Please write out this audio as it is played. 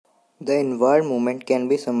The inward movement can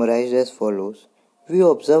be summarized as follows. We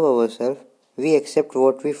observe ourselves, we accept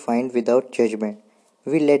what we find without judgment,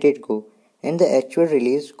 we let it go, and the actual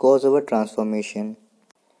release causes our transformation.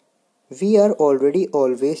 We are already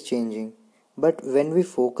always changing, but when we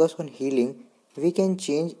focus on healing, we can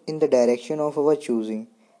change in the direction of our choosing.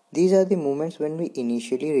 These are the moments when we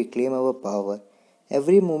initially reclaim our power.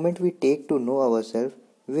 Every moment we take to know ourselves,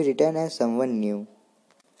 we return as someone new.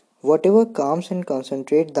 Whatever calms and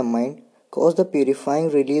concentrates the mind causes the purifying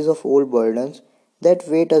release of old burdens that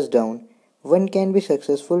weight us down. One can be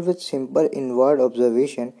successful with simple inward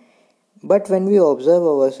observation, but when we observe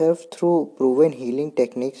ourselves through proven healing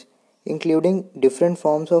techniques, including different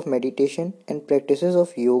forms of meditation and practices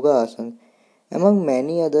of yoga asana, among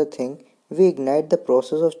many other things, we ignite the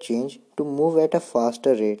process of change to move at a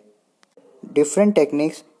faster rate. Different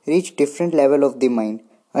techniques reach different level of the mind.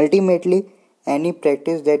 Ultimately, any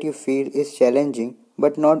practice that you feel is challenging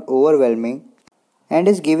but not overwhelming and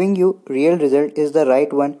is giving you real result is the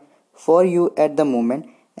right one for you at the moment.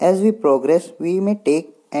 As we progress, we may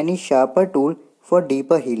take any sharper tool for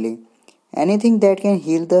deeper healing. Anything that can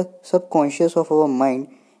heal the subconscious of our mind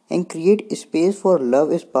and create space for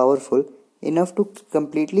love is powerful enough to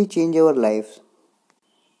completely change our lives.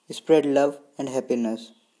 Spread love and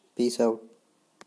happiness. Peace out.